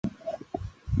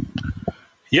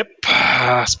Yep,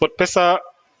 SportPesa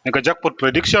mega jackpot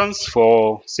predictions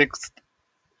for 6th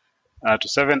to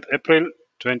 7th April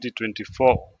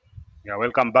 2024. Yeah,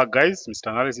 welcome back, guys. Mr.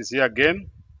 Analysis here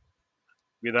again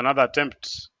with another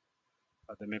attempt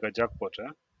at the mega jackpot.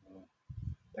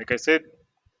 Like I said,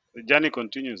 the journey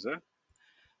continues.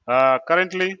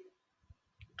 Currently,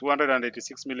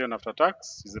 286 million after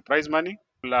tax is the prize money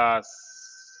plus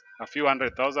a few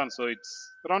 100,000, so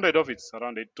it's rounded off. It's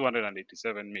around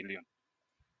 287 million.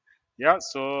 Yeah,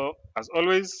 so as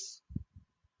always,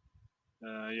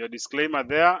 your disclaimer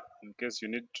there in case you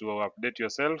need to update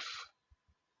yourself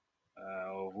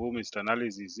of who Mr.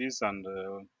 Analysis is and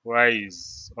why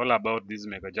is all about this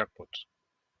mega jackpot,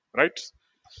 right?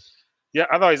 Yeah,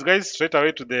 otherwise, guys, straight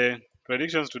away to the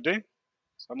predictions today.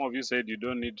 Some of you said you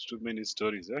don't need too many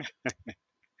stories.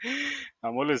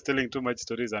 I'm always telling too much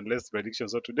stories and less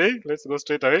predictions. So today, let's go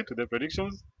straight away to the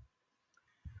predictions.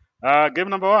 Game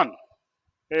number one,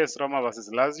 AS Roma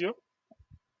versus Lazio.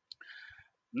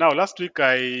 Now, last week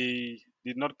I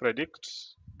did not predict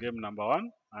game number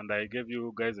one, and I gave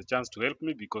you guys a chance to help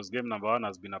me because game number one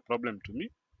has been a problem to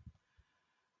me.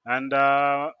 And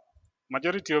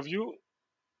majority of you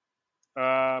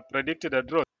predicted a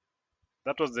draw.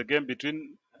 That was the game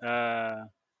between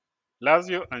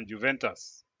Lazio and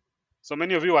Juventus. So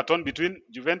many of you were torn between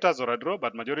Juventus or a draw,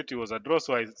 but majority was a draw.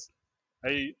 So I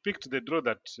picked the draw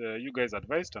that you guys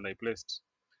advised and I placed.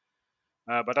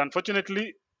 But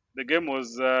unfortunately, the game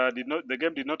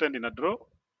did not end in a draw.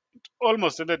 It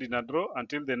almost ended in a draw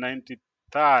until the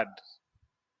 93rd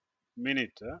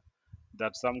minute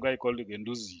that some guy called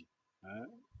Genduzi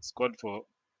scored for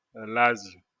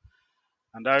Lazio.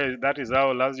 And that is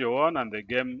how Lazio won and the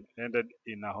game ended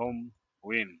in a home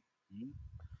win.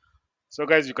 So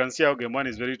guys, you can see how game one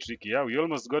is very tricky. Yeah? We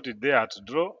almost got it there at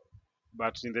draw,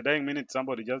 but in the dying minute,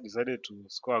 somebody just decided to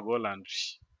score a goal and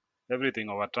everything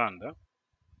overturned.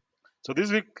 So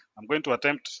this week, I'm going to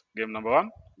attempt game number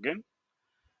one again.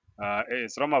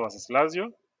 It's Roma versus Lazio.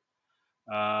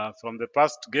 From the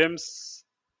past games,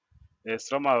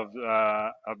 Roma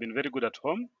have been very good at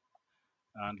home.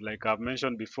 And like I've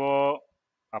mentioned before,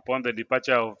 upon the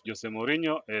departure of Jose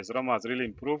Mourinho, Roma has really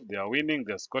improved. They are winning.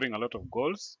 They are scoring a lot of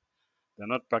goals. They're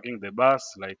not parking the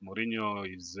bus like Mourinho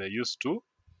is used to.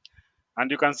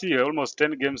 And you can see almost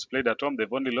 10 games played at home.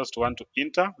 They've only lost one to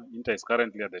Inter. Inter is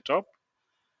currently at the top.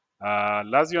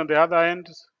 Lazio on the other end,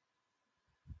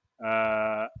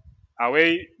 the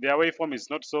away form is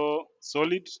not so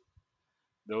solid.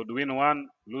 They would win one,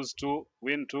 lose two,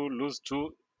 win two, lose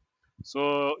two.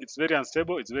 So it's very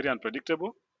unstable. It's very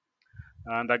unpredictable.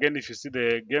 And again, if you see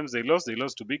the games they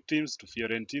lost to big teams, to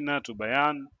Fiorentina, to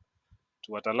Bayern,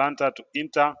 to Atalanta, to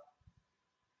Inter.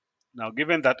 Now,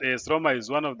 given that AS Roma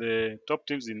is one of the top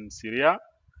teams in Serie A,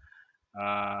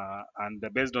 and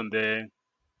based on the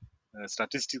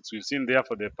statistics we've seen there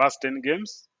for the past 10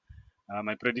 games,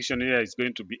 my prediction here is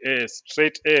going to be a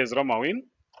straight AS Roma win.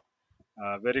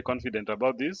 Very confident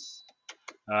about this.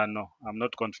 No, I'm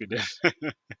not confident.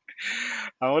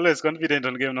 I'm always confident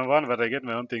on game number one, but I get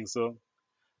my own thing. So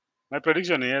my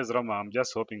prediction here is Roma. I'm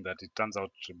just hoping that it turns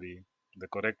out to be the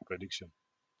correct prediction.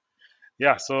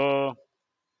 Yeah, so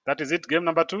that is it. Game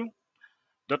number two,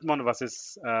 Dortmund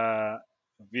versus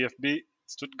VfB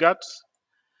Stuttgart.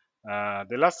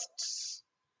 The last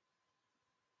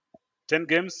 10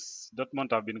 games,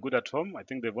 Dortmund have been good at home. I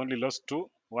think they've only lost two,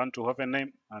 one to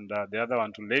Hoffenheim and the other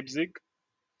one to Leipzig.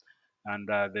 And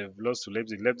they've lost to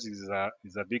Leipzig. Leipzig is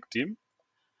a big team.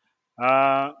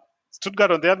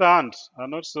 Stuttgart, on the other hand, are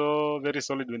not so very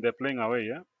solid when they're playing away.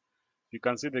 Yeah, you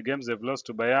can see the games they've lost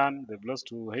to Bayern, they've lost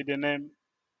to Heidenheim,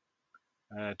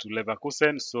 to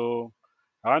Leverkusen. So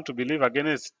I want to believe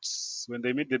against when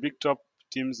they meet the big top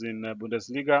teams in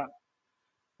Bundesliga,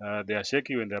 they are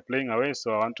shaky when they're playing away.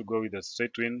 So I want to go with a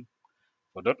straight win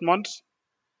for Dortmund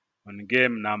on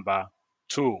game number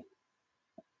two.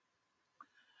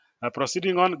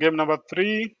 Proceeding on, game number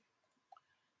three,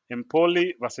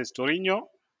 Empoli versus Torino.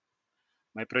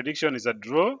 My prediction is a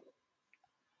draw.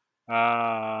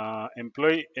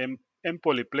 Empoli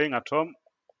playing at home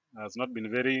has not been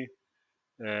very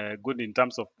good in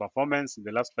terms of performance in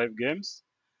the last 5 games.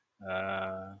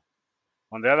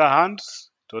 On the other hand,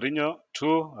 Torino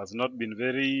too has not been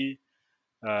very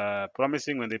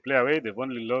promising when they play away. They've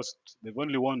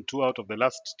only won 2 out of the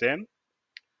last 10.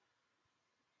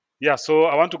 Yeah, so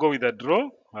I want to go with a draw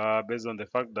based on the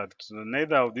fact that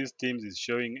neither of these teams is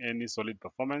showing any solid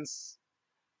performance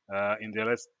in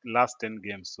the last 10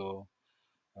 games. So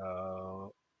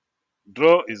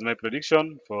draw is my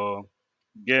prediction for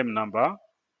game number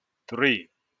 3.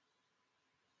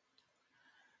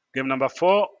 Game number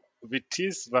 4,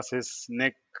 Vitesse versus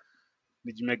NEC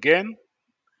Nijmegen.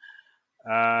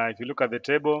 If you look at the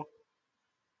table,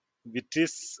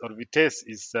 Vitesse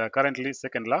is currently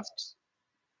second last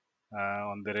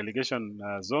on the relegation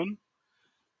zone.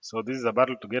 So this is a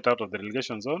battle to get out of the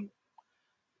relegation zone.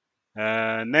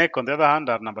 NEC, on the other hand,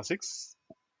 are number 6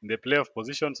 in the playoff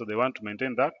position, so they want to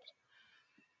maintain that.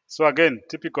 So again,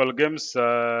 typical games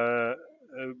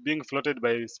being floated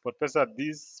by SportPesa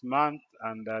this month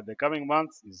and the coming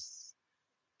months is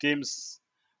teams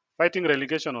fighting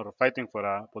relegation or fighting for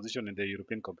a position in the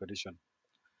European competition.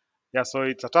 Yeah, so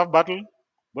it's a tough battle.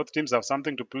 Both teams have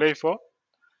something to play for,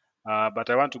 but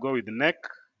I want to go with NEC,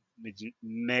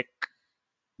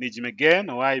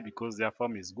 Nijmegen. Why? Because their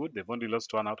form is good. They've only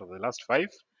lost 1 out of the last 5.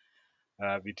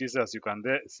 Vitesse, as you can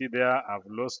see there, have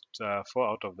lost 4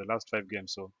 out of the last 5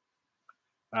 games. So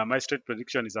my straight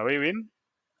prediction is away win.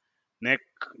 NEC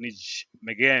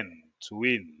Nijmegen to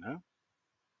win. Huh?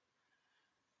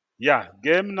 Yeah,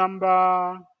 game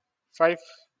number 5,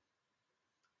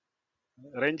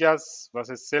 Rangers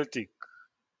versus Celtic.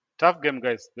 Tough game,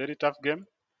 guys. Very tough game.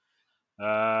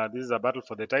 This is a battle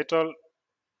for the title.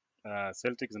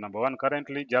 Celtic is number 1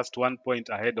 currently, just 1 point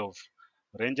ahead of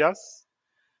Rangers.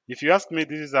 If you ask me,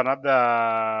 this is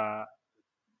another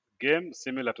game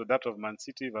similar to that of Man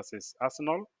City versus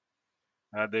Arsenal.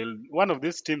 One of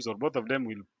these teams or both of them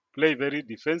will play very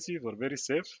defensive or very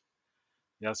safe.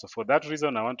 Yeah, so for that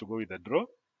reason, I want to go with a draw.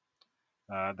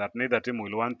 That neither team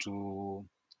will want to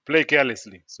play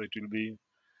carelessly. So it will be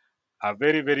a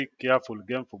very, very careful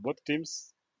game for both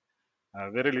teams.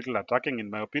 Very little attacking, in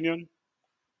my opinion.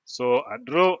 So a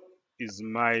draw is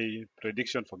my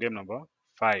prediction for game number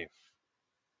 5.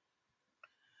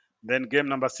 Then game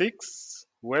number 6,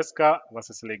 Huesca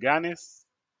versus Leganes.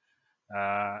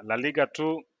 La Liga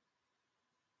 2.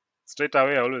 Straight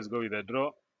away, I always go with a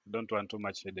draw. Don't want too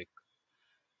much headache.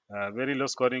 Very low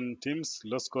scoring teams,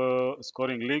 low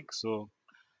scoring league. So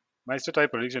my straight away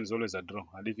prediction is always a draw.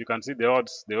 And if you can see the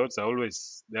odds are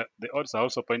always the odds are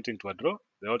also pointing to a draw.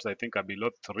 The odds I think are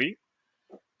below 3.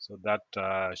 So that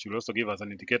should also give us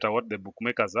an indicator what the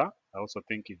bookmakers are also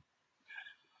thinking.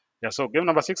 Yeah, so game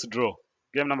number 6, draw.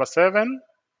 Game number 7,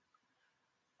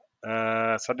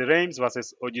 Sade Reims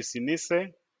versus OGC Nice.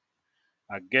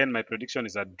 Again, my prediction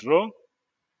is a draw.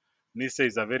 Nice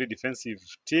is a very defensive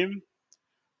team.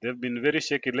 They've been very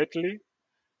shaky lately,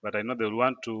 but I know they'll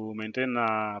want to maintain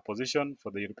a position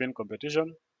for the European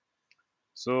competition.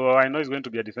 So I know it's going to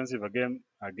be a defensive again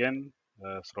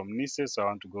from Nice, so I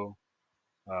want to go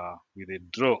with a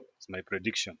draw. It's my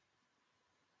prediction.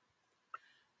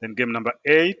 Then game number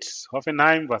 8,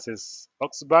 Hoffenheim versus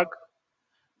Augsburg.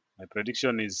 My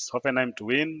prediction is Hoffenheim to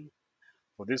win.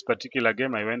 For this particular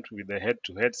game, I went with the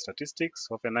head-to-head statistics.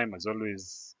 Hoffenheim has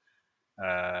always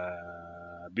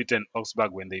beaten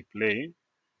Augsburg when they play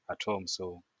at home.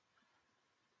 So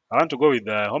I want to go with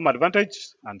the home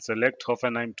advantage and select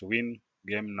Hoffenheim to win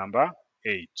game number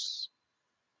 8.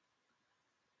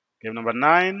 Game number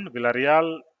 9,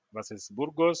 Villarreal versus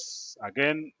Burgos.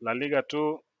 Again, La Liga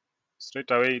 2.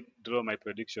 Straight away, draw my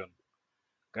prediction.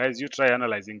 Guys, you try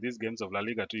analyzing these games of La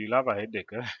Liga 2. You'll have a headache.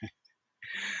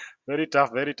 Very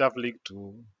tough league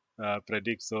to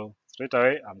predict. So straight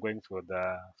away, I'm going for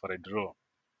a draw.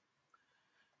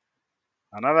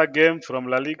 Another game from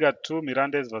La Liga 2,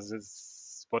 Mirandes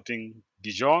versus Sporting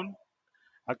Dijon.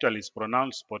 Actually, it's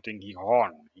pronounced Sporting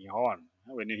Gijon.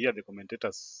 When you hear the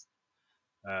commentators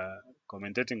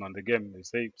commentating on the game, they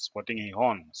say Sporting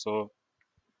Gijon. So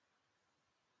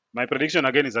my prediction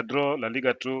again is a draw. La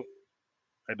Liga 2.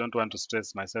 I don't want to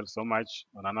stress myself so much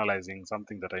on analyzing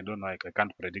something that I don't know. I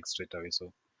can't predict straight away.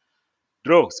 So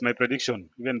draw is my prediction.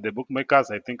 Even the bookmakers,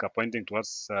 I think, are pointing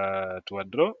towards to a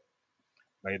draw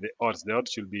by the odds. The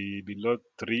odds should be below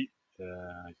 3,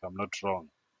 if I'm not wrong.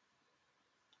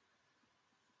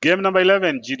 Game number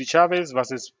 11, GD Chavez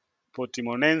versus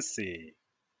Portimonense.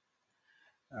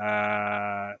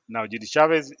 Now, GD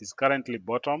Chavez is currently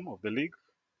bottom of the league.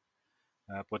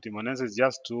 Portimonense is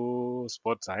just 2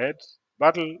 spots ahead.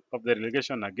 Battle of the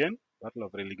relegation again. Battle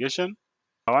of relegation.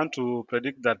 I want to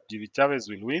predict that GD Chavez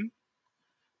will win.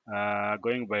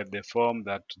 Going by the form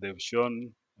that they've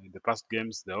shown in the past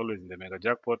games, they're always in the mega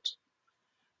jackpot.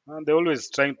 And they're always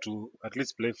trying to at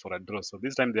least play for a draw. So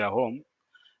this time they are home.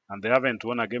 And they haven't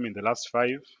won a game in the last 5.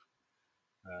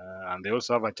 And they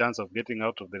also have a chance of getting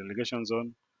out of the relegation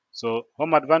zone. So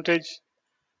home advantage,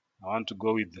 I want to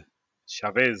go with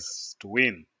Chavez to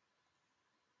win.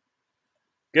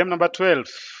 Game number 12,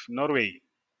 Norway.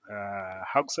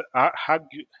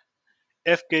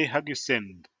 FK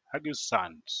Haugesund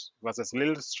versus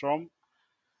Lillestrøm.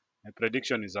 My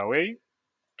prediction is away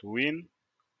to win.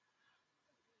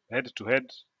 Head to head,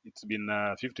 it's been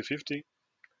 50-50.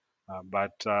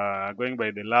 But going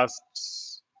by the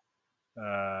last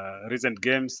recent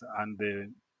games and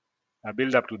the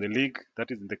build up to the league, that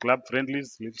is in the club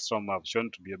friendlies, Lillestrøm have shown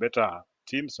to be a better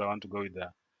team. So I want to go with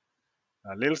the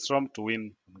Lillestrøm to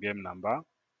win game number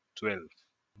 12.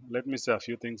 Let me say a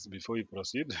few things before we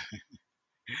proceed.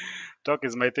 Talk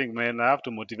is my thing, man. I have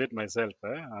to motivate myself,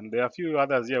 and there are a few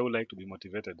others here who like to be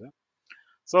motivated.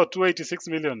 So 286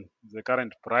 million is the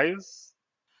current price.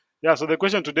 Yeah, so the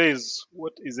question today is,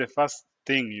 what is the first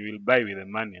thing you will buy with the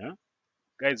money?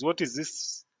 Guys, what is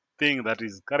this thing that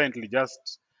is currently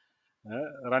just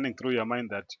running through your mind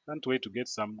that you can't wait to get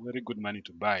some very good money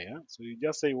to buy? So you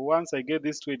just say, once I get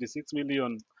this 286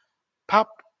 million, pop,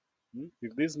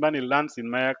 if this money lands in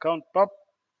my account, pop,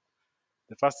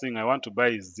 the first thing I want to buy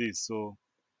is this. So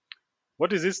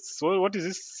what is this? What is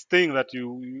this thing that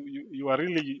you are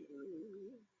really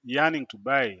yearning to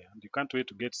buy and you can't wait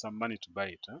to get some money to buy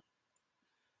it?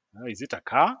 Is it a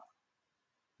car?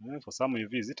 For some of you,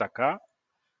 is it a car?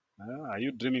 Are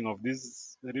you dreaming of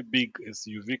this very big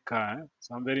SUV car?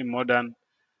 Some very modern,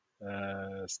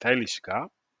 stylish car?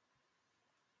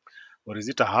 Or is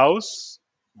it a house?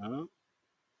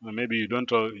 Or maybe you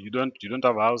don't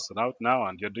have a house right now,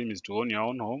 and your dream is to own your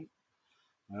own home.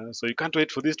 So you can't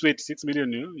wait for this 286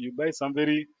 million. You buy some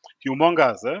very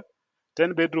humongous,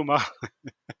 10 bedroom house.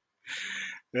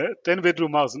 10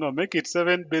 bedroom house. No, make it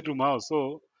 7 bedroom house.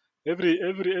 So every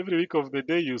week of the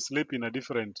day you sleep in a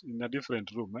different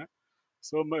room.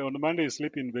 So on Monday you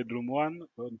sleep in bedroom one,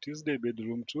 on Tuesday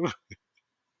bedroom two.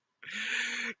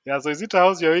 Yeah. So is it a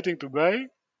house you're waiting to buy,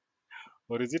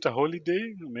 or is it a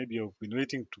holiday? Maybe you've been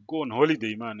waiting to go on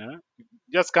holiday, man. You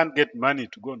just can't get money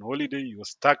to go on holiday. You're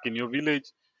stuck in your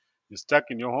village. You're stuck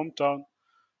in your hometown.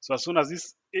 So as soon as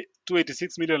this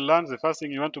 286 million lands, the first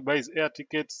thing you want to buy is air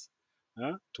tickets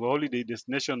to a holiday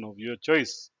destination of your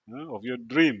choice, of your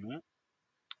dream.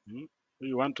 Mm.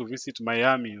 You want to visit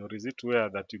Miami, or is it where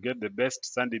that you get the best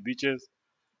sandy beaches?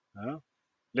 Uh,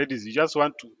 Ladies, you just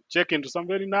want to check into some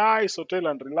very nice hotel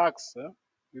and relax.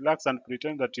 Relax and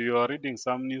pretend that you are reading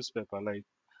some newspaper like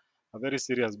a very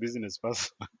serious business person.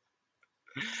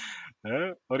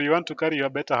 Or you want to carry your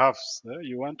better halves.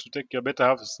 You want to take your better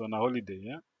halves on a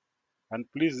holiday. And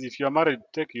please, if you are married,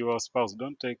 take your spouse.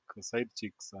 Don't take side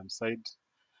chicks and side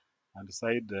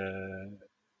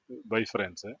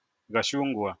boyfriends.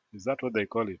 Gashungwa, is that what they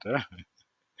call it?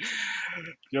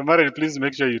 If you're married, please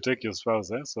make sure you take your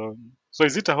spouse. So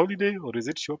is it a holiday or is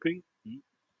it shopping?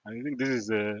 I think this is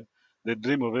the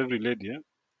dream of every lady.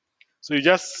 So you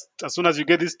just, as soon as you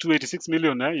get this 286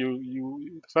 million,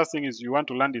 the first thing is you want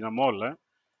to land in a mall.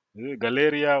 Is it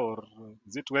Galleria, or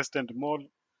is it West End Mall,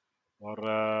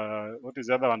 or what is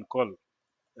the other one called?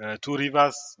 Two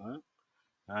Rivers.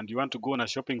 And you want to go on a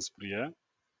shopping spree. You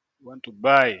want to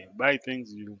buy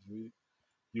things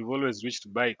you've always wished to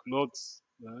buy, clothes,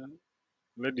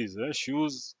 ladies,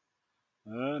 shoes,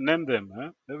 name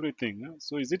them, everything.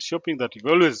 So is it shopping that you've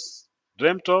always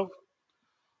dreamt of,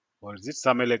 or is it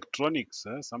some electronics,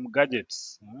 some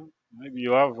gadgets? Maybe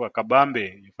you have a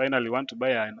kabambe, you finally want to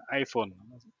buy an iPhone.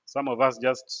 Some of us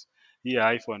just hear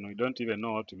iPhone, we don't even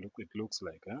know what it looks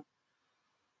like.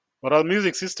 Or a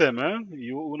music system,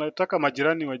 unataka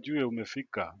majirani wajue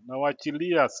umefika na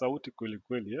waachilia sauti kweli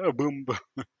kweli, boom, boom.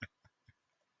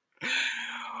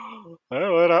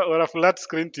 Or a flat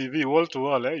screen TV, wall to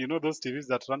wall. You know those TVs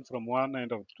that run from one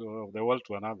end of the wall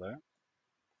to another.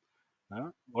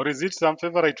 Or is it some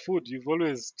favorite food you've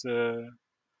always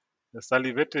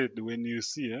salivated when you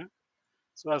see?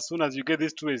 So as soon as you get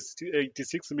this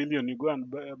 286 million, you go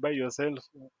and buy yourself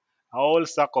a whole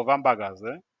sack of hamburgers.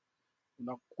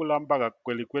 Unakula hamburger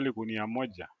kweli kweli gunia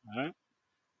moja.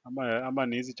 Ama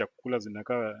ni hizi chakula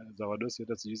zinakaa za wadosi,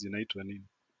 hata sijui zinaitwa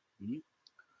nini.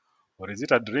 Or is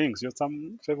it a drinks? Your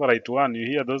some favorite one. You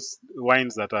hear those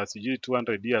wines that are sijui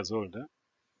 200 years old.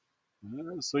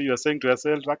 So you are saying to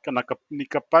yourself,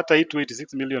 nikapata hii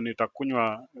 286 million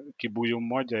nitakunywa kibuyu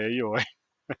moja ya hiyo wine.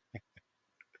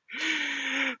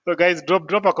 So guys,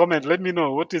 drop a comment. Let me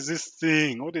know, what is this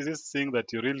thing? What is this thing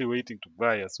that you're really waiting to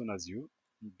buy as soon as you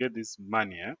get this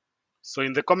money? So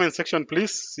in the comment section,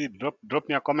 please drop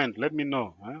me a comment. Let me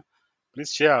know.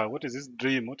 Please share. What is this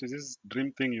dream? What is this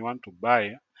dream thing you want to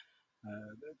buy?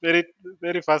 Very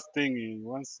very first thing,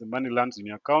 once the money lands in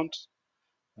your account,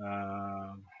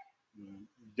 uh,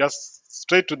 just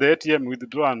straight to the ATM,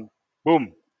 withdraw, and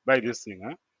boom, buy this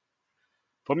thing.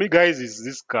 For me, guys, is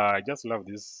this car. I just love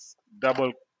this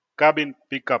double cabin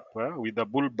pickup with a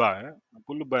bull bar. A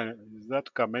bull bar is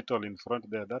that car metal in front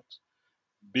there, that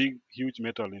big, huge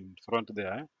metal in front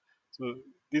there. So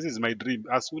this is my dream.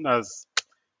 As soon as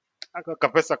aka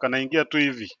kapesa kanaingia tu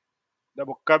hivi,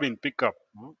 double cabin pickup,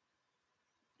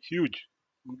 huge,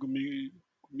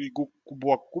 miguu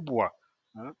kubwa kubwa,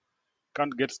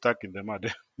 can't get stuck in the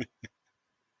mud.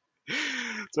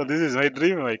 So this is my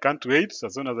dream. I can't wait.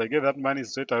 As soon as I get that money,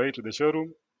 straight away to the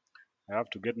showroom, I have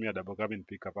to get me a double cabin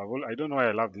pickup. I don't know why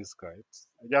I love this car.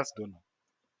 I just don't know.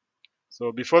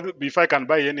 So before I can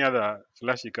buy any other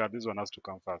flashy car, this one has to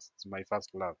come first. It's my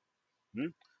first love.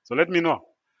 So let me know.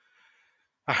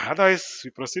 Otherwise,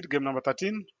 we proceed. Game number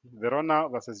 13, Verona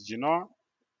versus Genoa.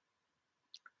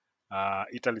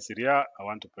 Italy Serie A, I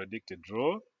want to predict a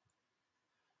draw.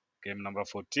 Game number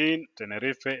 14,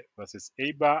 Tenerife versus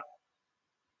Eibar.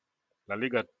 La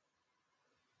Liga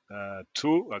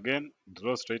 2, again,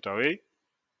 draw straight away.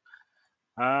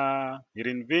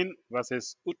 Heerenveen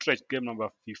versus Utrecht, game number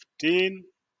 15.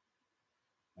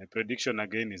 My prediction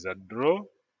again is a draw.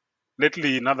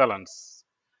 Lately, Netherlands,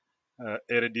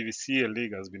 Eredivisie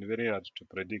League has been very hard to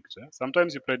predict.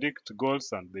 Sometimes you predict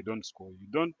goals and they don't score.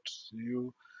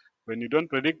 When you don't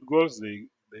predict goals,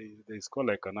 they score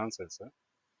like an nonsense.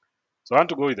 So I want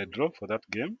to go with a draw for that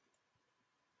game.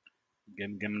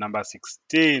 Game number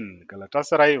 16,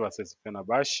 Galatasaray versus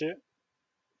Fenerbahce.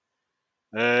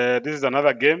 This is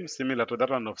another game similar to that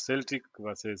one of Celtic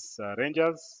versus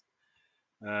Rangers,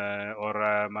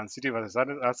 or Man City versus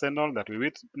Arsenal that we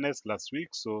witnessed last week.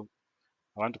 So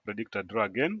I want to predict a draw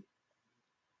again.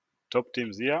 Top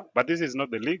teams here, but this is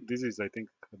not the league. This is, I think,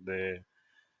 the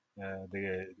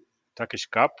Turkish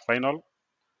Cup final.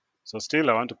 So still,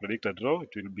 I want to predict a draw. It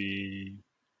will be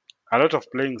a lot of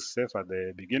playing safe at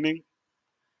the beginning.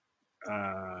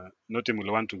 No team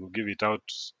will want to give it out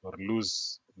or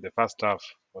lose in the first half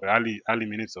or early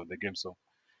minutes of the game. So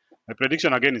my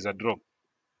prediction again is a draw.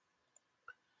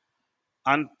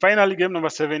 And finally, game number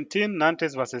 17,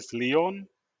 Nantes versus Lyon.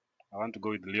 I want to go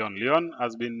with Lyon. Lyon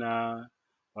has been on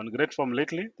great form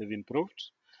lately. They've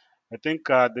improved. I think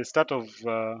at the start of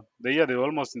the year, they were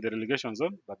almost in the relegation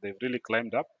zone, but they've really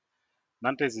climbed up.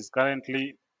 Nantes is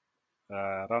currently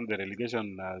around the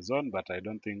relegation zone, but I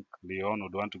don't think Lyon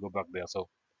would want to go back there. So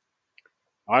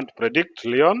I want to predict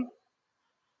Lyon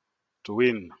to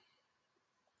win.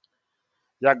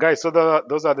 Yeah, guys, so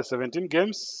those are the 17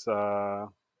 games.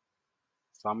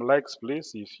 Some likes,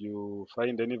 please, if you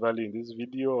find any value in this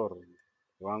video or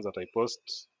the ones that I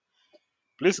post.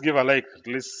 Please give a like, at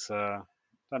least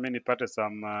nipate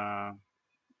some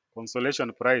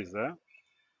consolation prize.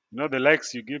 The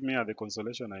likes you give me are the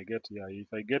consolation I get here. If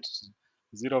I get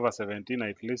 0/17,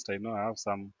 at least I know I have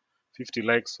some 50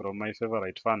 likes from my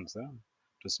favorite fans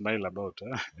to smile about.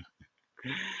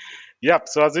 Yep,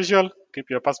 so as usual, keep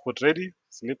your passport ready,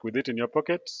 sleep with it in your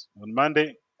pocket. On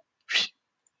Monday,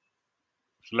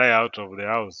 fly out of the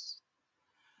house.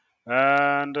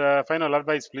 And final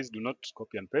advice, please do not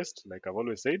copy and paste, like I've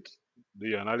always said. Do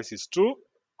your analysis too.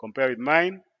 Compare with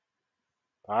mine.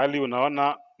 Pahali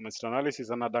unaona Mr.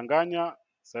 Analysis anadanganya,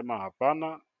 sema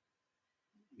hapana.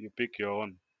 You pick your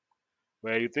own.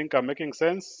 Where you think I'm making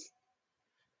sense,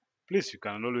 please, you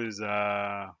can always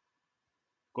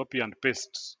copy and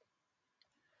paste.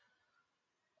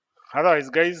 Otherwise,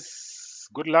 guys,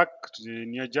 good luck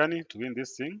in your journey to win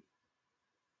this thing.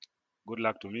 Good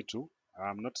luck to me too.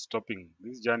 I'm not stopping.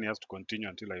 This journey has to continue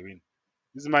until I win.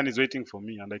 This man is waiting for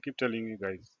me, and I keep telling you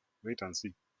guys, wait and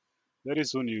see. Very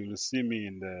soon you will see me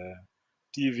in the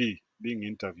TV being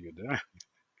interviewed.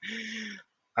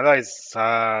 Otherwise,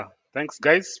 thanks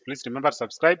guys. Please remember to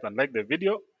subscribe and like the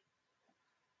video.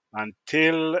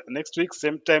 Until next week,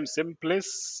 same time, same place.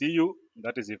 See you.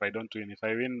 That is if I don't win. If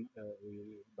I win,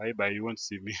 bye-bye. You won't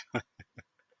see me.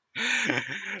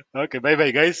 Okay,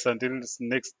 bye-bye guys. Until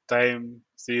next time.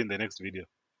 See you in the next video.